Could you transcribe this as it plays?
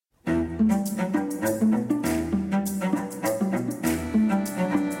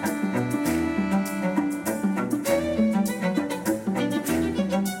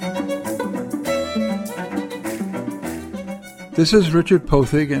This is Richard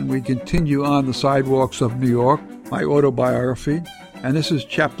Pothig, and we continue on The Sidewalks of New York, my autobiography, and this is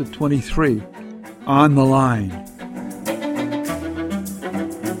Chapter 23, On the Line.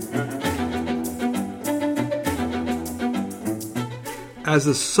 As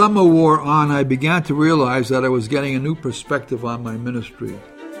the summer wore on, I began to realize that I was getting a new perspective on my ministry.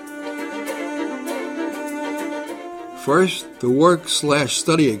 First, the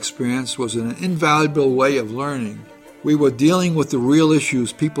work/study experience was an invaluable way of learning. We were dealing with the real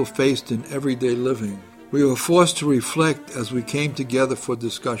issues people faced in everyday living. We were forced to reflect as we came together for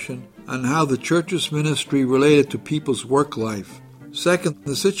discussion on how the church's ministry related to people's work life. Second,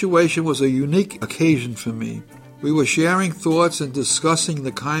 the situation was a unique occasion for me. We were sharing thoughts and discussing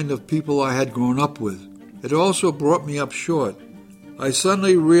the kind of people I had grown up with. It also brought me up short. I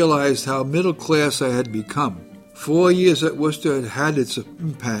suddenly realized how middle class I had become. 4 years at Worcester had had its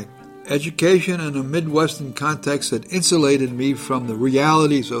impact. Education in a Midwestern context had insulated me from the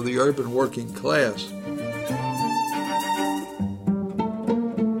realities of the urban working class.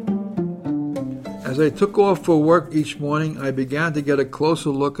 As I took off for work each morning, I began to get a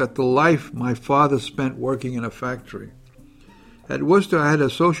closer look at the life my father spent working in a factory. At Worcester, I had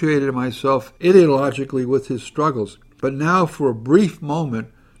associated myself ideologically with his struggles, but now for a brief moment,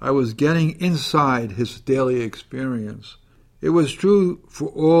 I was getting inside his daily experience. It was true for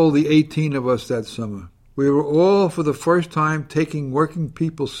all the 18 of us that summer. We were all, for the first time, taking working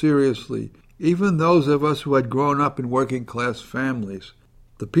people seriously, even those of us who had grown up in working-class families.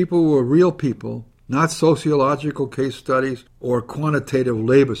 The people were real people, not sociological case studies or quantitative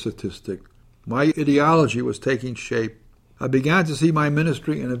labor statistic. My ideology was taking shape. I began to see my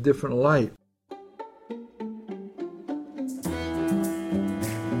ministry in a different light.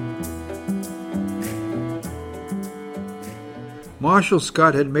 Marshall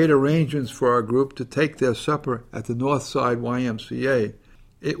Scott had made arrangements for our group to take their supper at the Northside YMCA.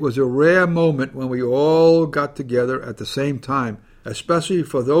 It was a rare moment when we all got together at the same time, especially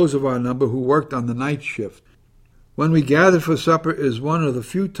for those of our number who worked on the night shift. When we gathered for supper is one of the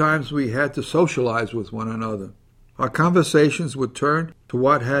few times we had to socialize with one another. Our conversations would turn to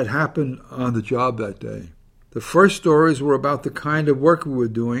what had happened on the job that day. The first stories were about the kind of work we were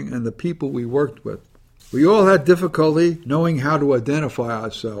doing and the people we worked with. We all had difficulty knowing how to identify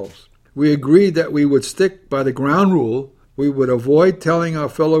ourselves. We agreed that we would stick by the ground rule. We would avoid telling our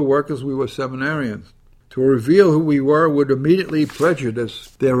fellow workers we were seminarians. To reveal who we were would immediately prejudice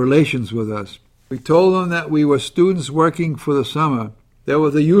their relations with us. We told them that we were students working for the summer. There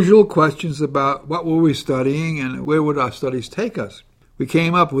were the usual questions about what were we studying and where would our studies take us. We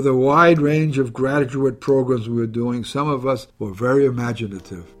came up with a wide range of graduate programs we were doing. Some of us were very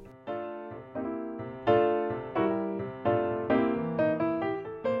imaginative.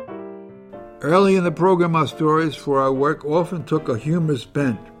 Early in the program, our stories for our work often took a humorous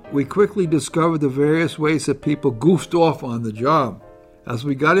bent. We quickly discovered the various ways that people goofed off on the job. As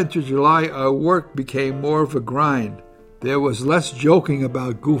we got into July, our work became more of a grind. There was less joking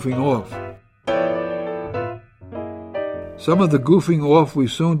about goofing off. Some of the goofing off we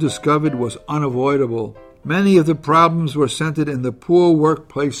soon discovered was unavoidable. Many of the problems were centered in the poor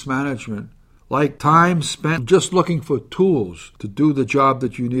workplace management, like time spent just looking for tools to do the job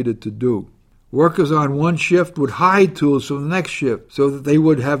that you needed to do. Workers on one shift would hide tools from the next shift so that they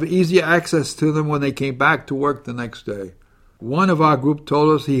would have easy access to them when they came back to work the next day. One of our group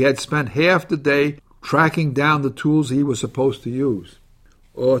told us he had spent half the day tracking down the tools he was supposed to use.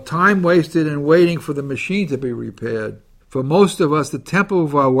 Or time wasted in waiting for the machine to be repaired. For most of us, the tempo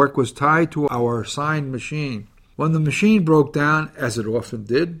of our work was tied to our assigned machine. When the machine broke down, as it often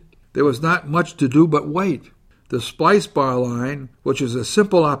did, there was not much to do but wait. The splice bar line, which is a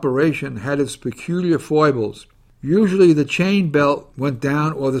simple operation, had its peculiar foibles. Usually the chain belt went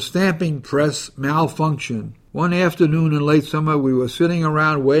down or the stamping press malfunctioned. One afternoon in late summer, we were sitting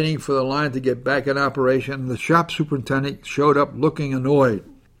around waiting for the line to get back in operation, and the shop superintendent showed up looking annoyed.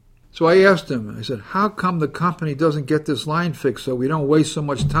 So I asked him, I said, "How come the company doesn't get this line fixed so we don't waste so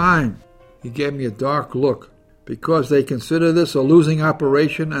much time?" He gave me a dark look. Because they consider this a losing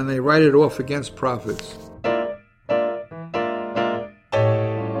operation and they write it off against profits.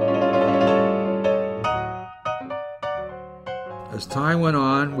 As time went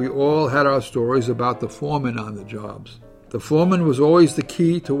on, we all had our stories about the foreman on the jobs. The foreman was always the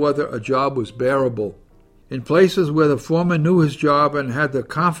key to whether a job was bearable. In places where the foreman knew his job and had the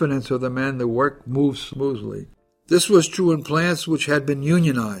confidence of the men, the work moved smoothly. This was true in plants which had been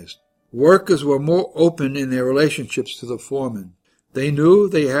unionized. Workers were more open in their relationships to the foreman. They knew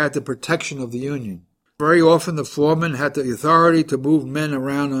they had the protection of the union. Very often the foreman had the authority to move men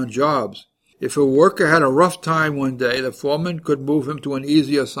around on jobs. If a worker had a rough time one day, the foreman could move him to an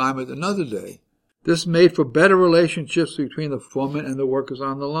easier assignment another day. This made for better relationships between the foreman and the workers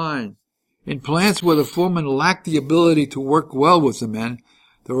on the line. In plants where the foreman lacked the ability to work well with the men,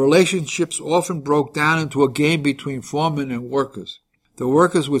 the relationships often broke down into a game between foremen and workers. The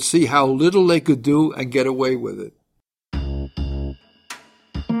workers would see how little they could do and get away with it.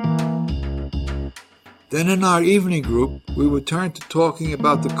 Then in our evening group, we would turn to talking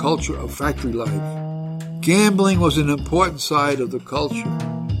about the culture of factory life. Gambling was an important side of the culture.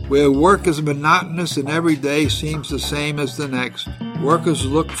 Where work is monotonous and every day seems the same as the next, workers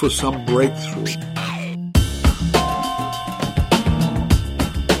look for some breakthrough.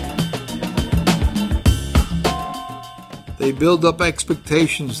 They build up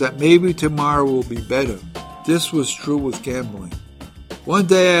expectations that maybe tomorrow will be better. This was true with gambling. One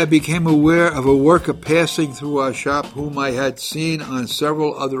day I became aware of a worker passing through our shop whom I had seen on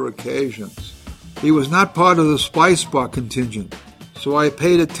several other occasions. He was not part of the Spice Bar contingent, so I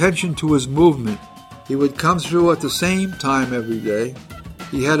paid attention to his movement. He would come through at the same time every day.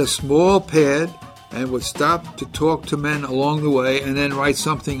 He had a small pad and would stop to talk to men along the way and then write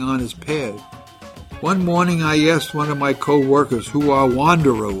something on his pad. One morning I asked one of my co-workers who our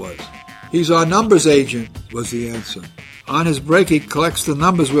wanderer was. "He's our numbers agent," was the answer. On his break, he collects the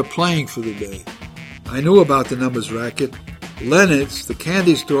numbers we're playing for the day. I knew about the numbers racket. Leonard's, the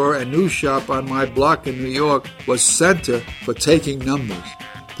candy store and news shop on my block in New York, was center for taking numbers.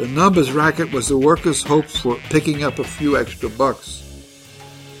 The numbers racket was the workers' hope for picking up a few extra bucks.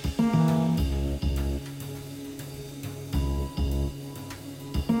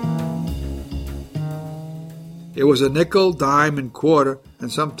 It was a nickel, dime, and quarter,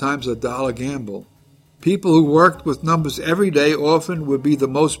 and sometimes a dollar gamble. People who worked with numbers every day often would be the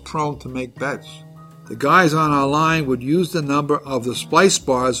most prone to make bets. The guys on our line would use the number of the Spice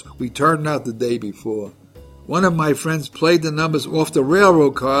Bars we turned out the day before. One of my friends played the numbers off the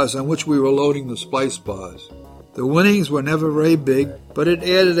railroad cars on which we were loading the Spice Bars. The winnings were never very big, but it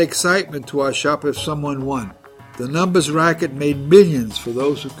added excitement to our shop if someone won. The numbers racket made millions for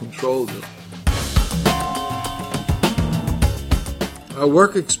those who controlled it. Our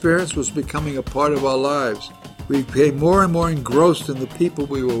work experience was becoming a part of our lives. We became more and more engrossed in the people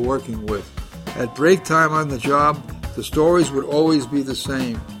we were working with. At break time on the job, the stories would always be the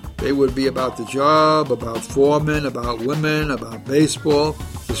same. They would be about the job, about foremen, about women, about baseball.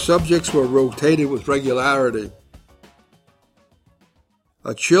 The subjects were rotated with regularity.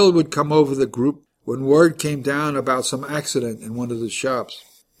 A chill would come over the group when word came down about some accident in one of the shops.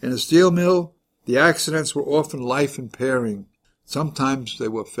 In a steel mill, the accidents were often life-impairing. Sometimes they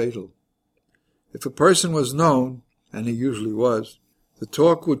were fatal. If a person was known, and he usually was, the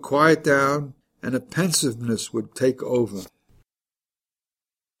talk would quiet down and a pensiveness would take over.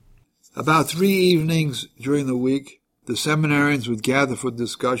 About 3 evenings during the week, the seminarians would gather for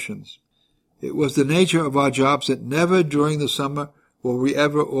discussions. It was the nature of our jobs that never during the summer were we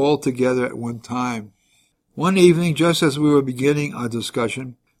ever all together at one time. One evening, just as we were beginning our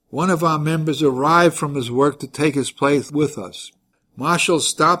discussion, one of our members arrived from his work to take his place with us. Marshall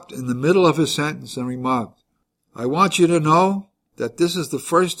stopped in the middle of his sentence and remarked, "I want you to know that this is the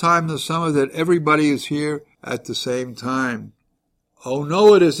first time this summer that everybody is here at the same time." "Oh,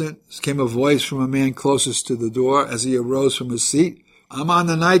 no, it isn't," came a voice from a man closest to the door as he arose from his seat. "I'm on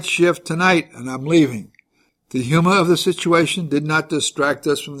the night shift tonight, and I'm leaving." The humor of the situation did not distract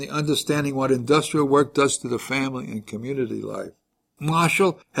us from the understanding what industrial work does to the family and community life.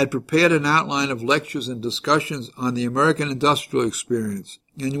 Marshall had prepared an outline of lectures and discussions on the American industrial experience,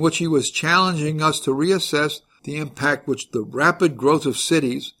 in which he was challenging us to reassess the impact which the rapid growth of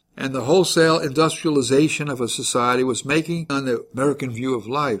cities and the wholesale industrialization of a society was making on the American view of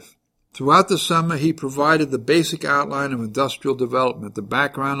life. Throughout the summer, he provided the basic outline of industrial development, the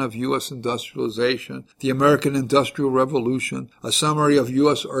background of U.S. industrialization, the American Industrial Revolution, a summary of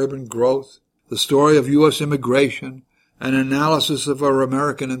U.S. urban growth, the story of U.S. immigration, an analysis of our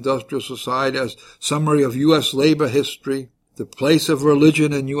American industrial society, a summary of U.S. labor history, the place of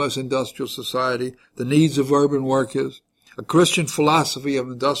religion in U.S. industrial society, the needs of urban workers, a Christian philosophy of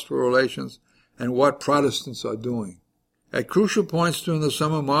industrial relations, and what Protestants are doing. At crucial points during the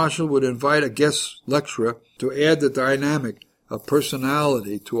summer, Marshall would invite a guest lecturer to add the dynamic of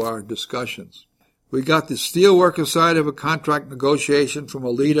personality to our discussions. We got the steelworker side of a contract negotiation from a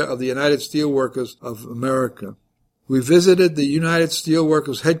leader of the United Steelworkers of America. We visited the United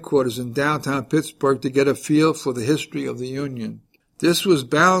Steelworkers headquarters in downtown Pittsburgh to get a feel for the history of the union. This was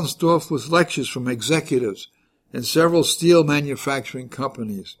balanced off with lectures from executives in several steel manufacturing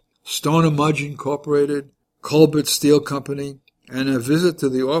companies, Stoner Mudge Incorporated, Colbert Steel Company, and a visit to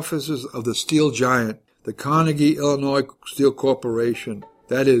the offices of the steel giant, the Carnegie Illinois Steel Corporation,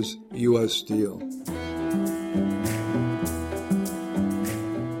 that is, U.S. Steel.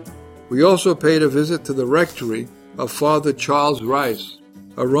 We also paid a visit to the rectory of Father Charles Rice,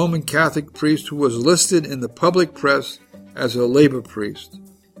 a Roman Catholic priest who was listed in the public press as a labor priest.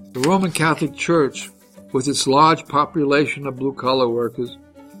 The Roman Catholic Church, with its large population of blue-collar workers,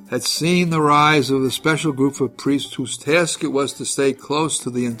 had seen the rise of a special group of priests whose task it was to stay close to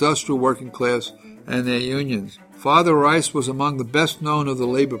the industrial working class and their unions. Father Rice was among the best known of the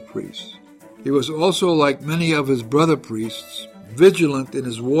labor priests. He was also, like many of his brother priests, vigilant in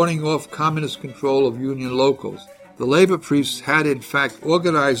his warding off communist control of union locals. The labor priests had, in fact,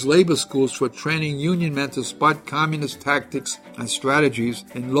 organized labor schools for training union men to spot communist tactics and strategies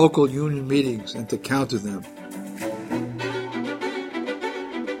in local union meetings and to counter them.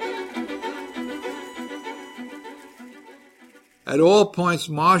 At all points,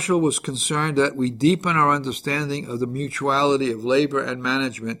 Marshall was concerned that we deepen our understanding of the mutuality of labor and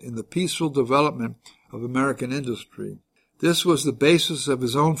management in the peaceful development of American industry. This was the basis of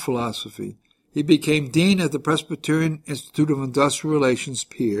his own philosophy. He became dean of the Presbyterian Institute of Industrial Relations,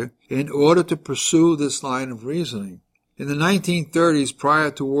 Pierre, in order to pursue this line of reasoning. In the 1930s,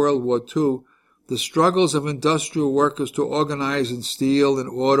 prior to World War II, the struggles of industrial workers to organize in steel and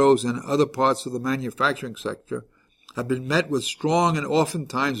autos and other parts of the manufacturing sector had been met with strong and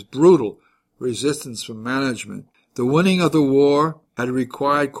oftentimes brutal resistance from management. The winning of the war had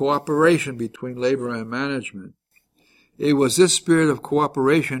required cooperation between labor and management. It was this spirit of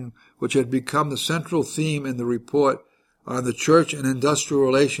cooperation which had become the central theme in the report on the church and industrial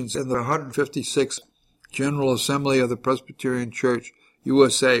relations in the 156th General Assembly of the Presbyterian Church,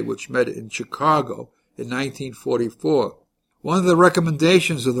 USA, which met in Chicago in 1944. One of the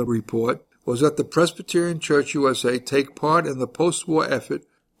recommendations of the report was that the Presbyterian Church USA take part in the post-war effort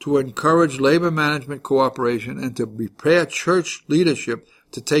to encourage labor management cooperation and to prepare church leadership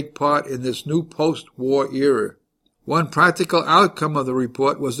to take part in this new post-war era. One practical outcome of the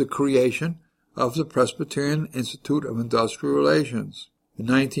report was the creation of the Presbyterian Institute of Industrial Relations in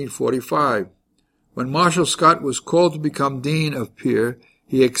 1945. When Marshall Scott was called to become dean of Pierre,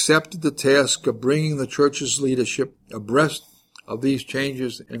 he accepted the task of bringing the church's leadership abreast of these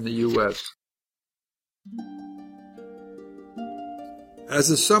changes in the U.S. As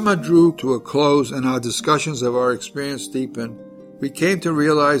the summer drew to a close and our discussions of our experience deepened, we came to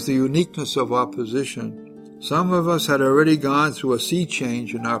realize the uniqueness of our position. Some of us had already gone through a sea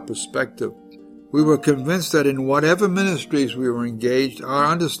change in our perspective. We were convinced that in whatever ministries we were engaged, our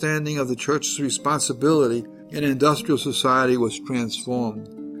understanding of the church's responsibility in industrial society was transformed.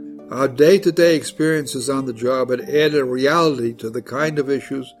 Our day-to-day experiences on the job had added a reality to the kind of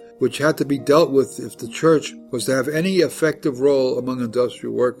issues which had to be dealt with if the church was to have any effective role among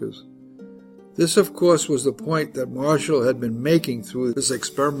industrial workers. This, of course, was the point that Marshall had been making through this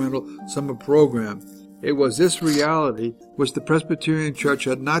experimental summer program. It was this reality which the Presbyterian Church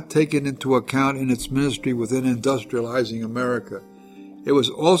had not taken into account in its ministry within industrializing America. It was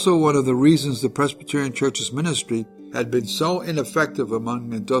also one of the reasons the Presbyterian Church's ministry had been so ineffective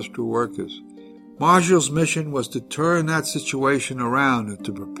among industrial workers. Marshall's mission was to turn that situation around and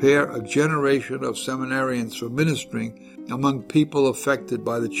to prepare a generation of seminarians for ministering among people affected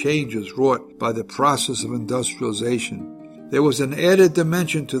by the changes wrought by the process of industrialization. There was an added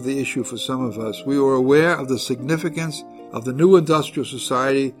dimension to the issue for some of us. We were aware of the significance of the new industrial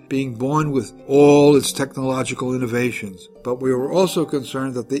society being born with all its technological innovations, but we were also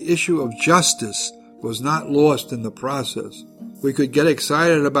concerned that the issue of justice was not lost in the process. We could get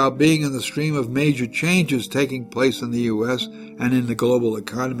excited about being in the stream of major changes taking place in the U.S. and in the global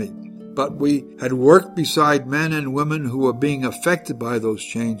economy, but we had worked beside men and women who were being affected by those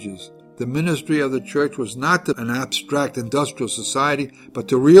changes. The ministry of the church was not to an abstract industrial society, but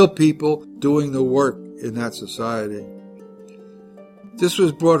to real people doing the work in that society. This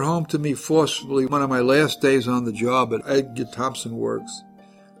was brought home to me forcefully one of my last days on the job at Edgar Thomson Works.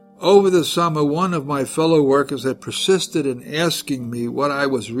 Over the summer, one of my fellow workers had persisted in asking me what I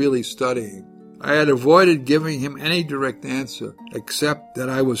was really studying. I had avoided giving him any direct answer, except that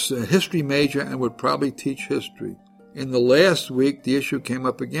I was a history major and would probably teach history. In the last week, the issue came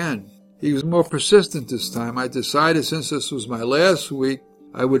up again. He was more persistent this time. I decided since this was my last week,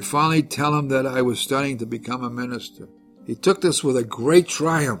 I would finally tell him that I was studying to become a minister. He took this with a great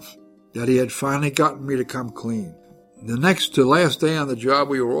triumph, that he had finally gotten me to come clean. The next to last day on the job,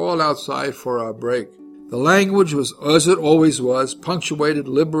 we were all outside for our break. The language was, as it always was, punctuated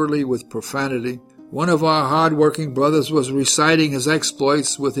liberally with profanity. One of our hard-working brothers was reciting his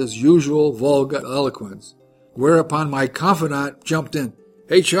exploits with his usual vulgar eloquence. Whereupon my confidant jumped in.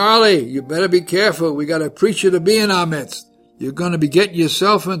 "Hey, Charlie, you better be careful. We got a preacher to be in our midst. You're going to be getting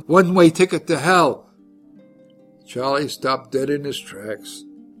yourself a one-way ticket to hell." Charlie stopped dead in his tracks.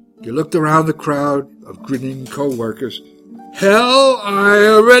 He looked around the crowd of grinning co-workers. "Hell? I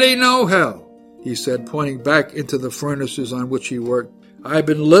already know hell," he said, pointing back into the furnaces on which he worked. "I've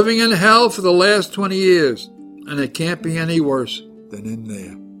been living in hell for the last 20 years, and it can't be any worse than in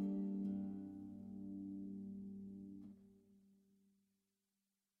there."